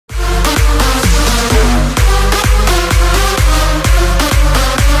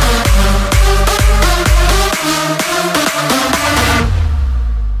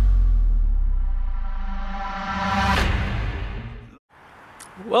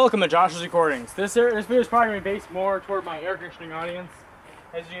Welcome to Josh's Recordings. This video is probably going to be based more toward my air conditioning audience.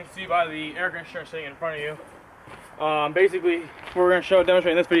 As you can see by the air conditioner sitting in front of you. Basically, what we're going to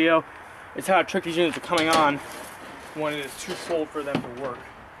demonstrate in this video is how to trick these units are coming on when it is too cold for them to work.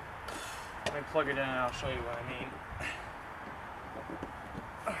 Let me plug it in and I'll show you what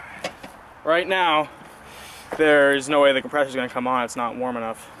I mean. Right now, there's no way the compressor is going to come on. It's not warm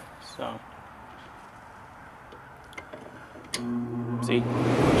enough. So, see,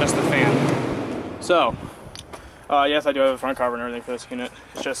 just the fan. So, yes, I do have a front cover and everything for this unit.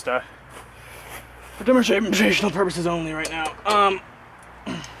 It's just for demonstrational purposes only right now.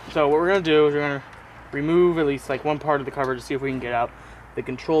 So what we're gonna do is we're gonna remove at least like one part of the cover to see if we can get out the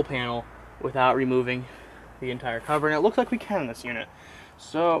control panel without removing the entire cover, and it looks like we can in this unit.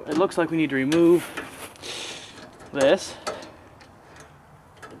 So it looks like we need to remove this.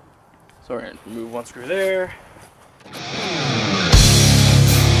 So we're gonna remove one screw there.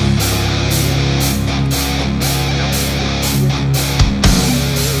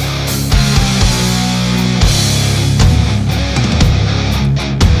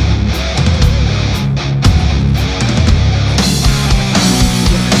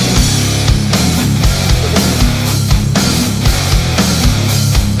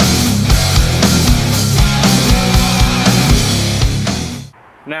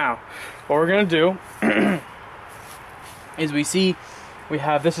 Now, what we're going to do is we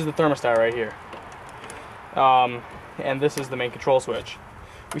have, this is the thermostat right here. And this is the main control switch.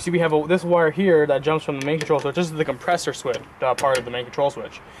 We see we have this wire here that jumps from the main control switch. This is the compressor switch, part of the main control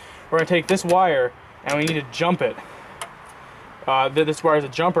switch. We're going to take this wire and we need to jump it. This wire is a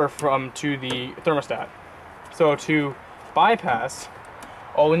jumper to the thermostat. So to bypass,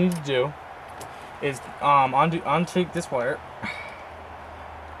 all we need to do is untake this wire.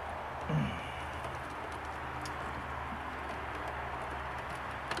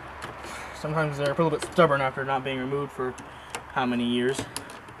 Sometimes they're a little bit stubborn after not being removed for how many years.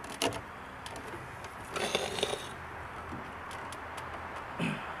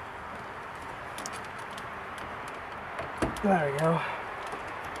 There we go.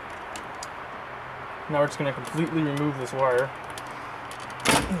 Now we're just going to completely remove this wire.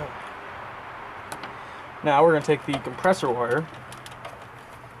 Now we're going to take the compressor wire.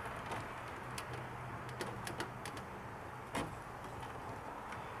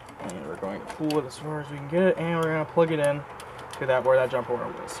 And we're going to pull it as far as we can get it, and we're going to plug it in to where that jumper wire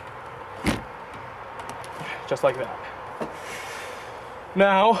was. Just like that.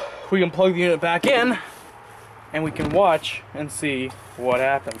 Now we can plug the unit back in and we can watch and see what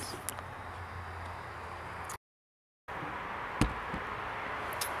happens.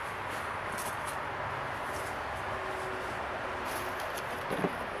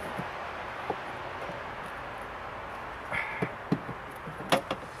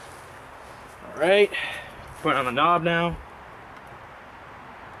 Alright, put it on the knob now.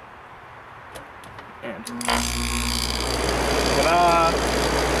 And ta-da!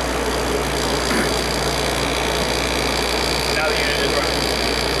 Now the unit is running.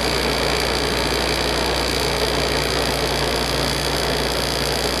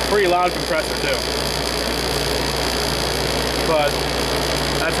 Pretty loud compressor too. But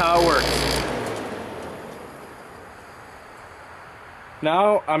that's how it works.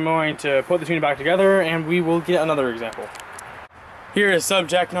 Now I'm going to put the unit back together and we will get another example. Here is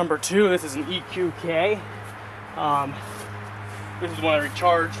subject number 2. This is an EQK. This is one I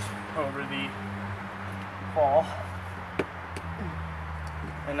recharged over the fall.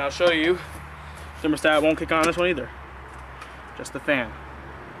 And I'll show you, thermostat won't kick on this one either. Just the fan.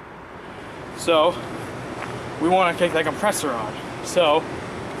 So we want to kick that compressor on. So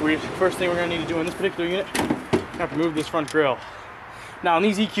first thing we're going to need to do in this particular unit, we have to remove this front grill. Now in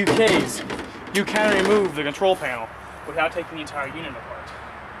these EQKs, you can remove the control panel without taking the entire unit apart,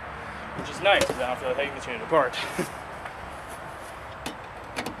 which is nice because I don't feel like taking this unit apart.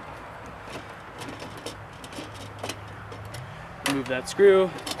 Remove that screw,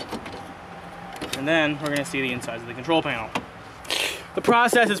 and then we're going to see the insides of the control panel. The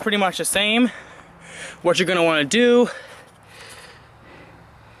process is pretty much the same. What you're going to want to do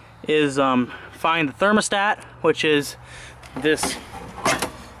is find the thermostat, which is this.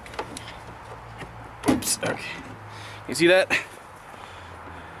 Oops, okay. You see that?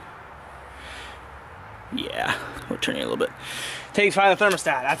 Yeah, we're turning it a little bit. Find the thermostat.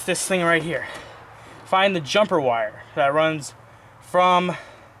 That's this thing right here. Find the jumper wire that runs from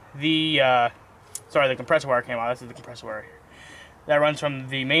the, sorry, the compressor wire came out. This is the compressor wire here. That runs from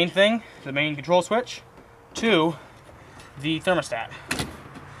the main thing, the main control switch, to the thermostat.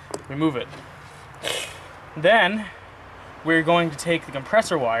 Remove it. Then we're going to take the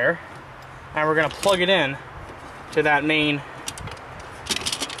compressor wire and we're going to plug it in to that main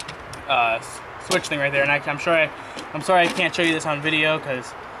switch thing right there. And I'm sorry I can't show you this on video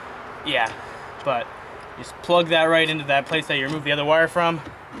because, yeah, but just plug that right into that place that you removed the other wire from,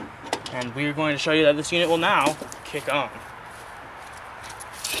 and we're going to show you that this unit will now kick on.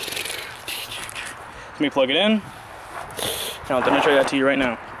 Let me plug it in. Now I'm going to show that to you right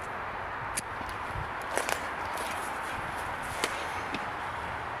now.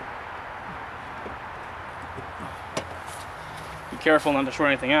 Be careful not to short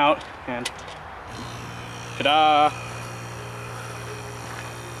anything out, and ta-da!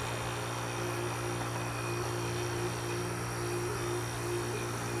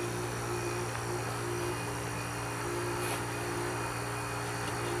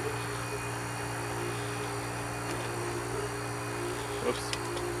 Oops.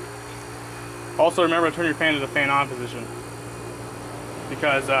 Also remember to turn your fan to the fan on position,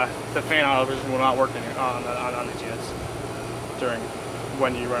 because the fan on position will not work on these units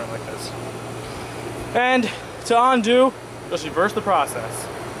when you run it like this. And to undo, just reverse the process.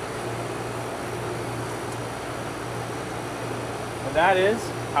 And that is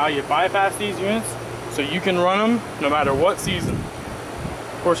how you bypass these units so you can run them no matter what season.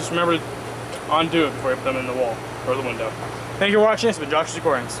 Of course, just remember to undo it before you put them in the wall or the window. Thank you for watching. This has been Josh's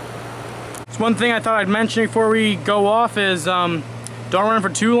Recordings. So one thing I thought I'd mention before we go off is don't run it for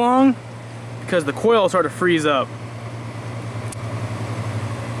too long because the coil will start to freeze up.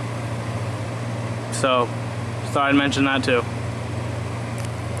 So, just thought I'd mention that too.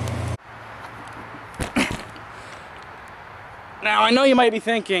 Now, I know you might be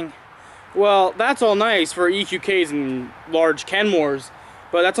thinking, well, that's all nice for EQKs and large Kenmores,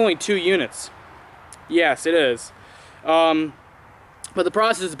 but that's only 2 units. Yes, it is. But the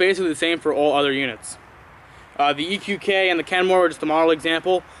process is basically the same for all other units. The EQK and the Kenmore are just a model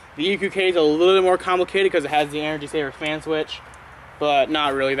example. The EQK is a little bit more complicated because it has the energy saver fan switch, but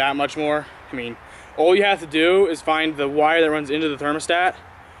not really that much more. I mean, all you have to do is find the wire that runs into the thermostat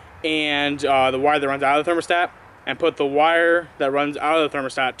and the wire that runs out of the thermostat, and put the wire that runs out of the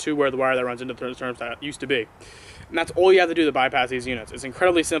thermostat to where the wire that runs into the thermostat used to be. And that's all you have to do to bypass these units. It's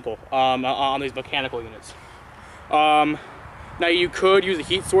incredibly simple on these mechanical units. Now you could use a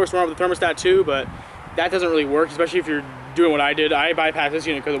heat source run with the thermostat too, but that doesn't really work, especially if you're doing what I did. I bypassed this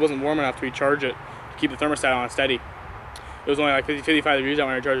unit because it wasn't warm enough to recharge it to keep the thermostat on steady. It was only like 55 degrees out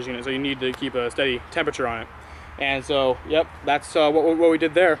when I recharged this unit, so you need to keep a steady temperature on it. And so, yep, that's what we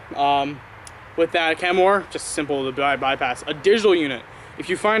did there. With that Kenmore, just simple to bypass. A digital unit. If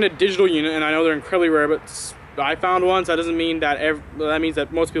you find a digital unit, and I know they're incredibly rare, but I found one, so that doesn't mean that that means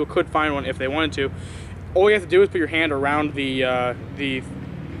that most people could find one if they wanted to. All you have to do is put your hand around the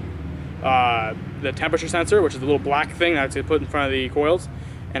temperature sensor, which is the little black thing that's put in front of the coils,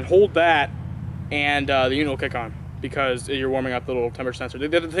 and hold that, and the unit will kick on because you're warming up the little temperature sensor. The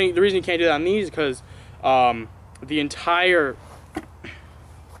reason you can't do that on these is because the entire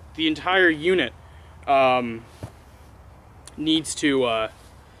unit needs to,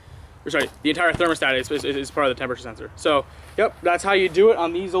 the entire thermostat is part of the temperature sensor. So, yep, that's how you do it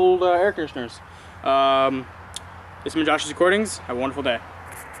on these old air conditioners. This has been Josh's Recordings. Have a wonderful day.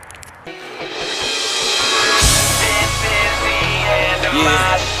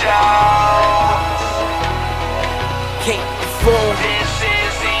 Yeah. Can't perform.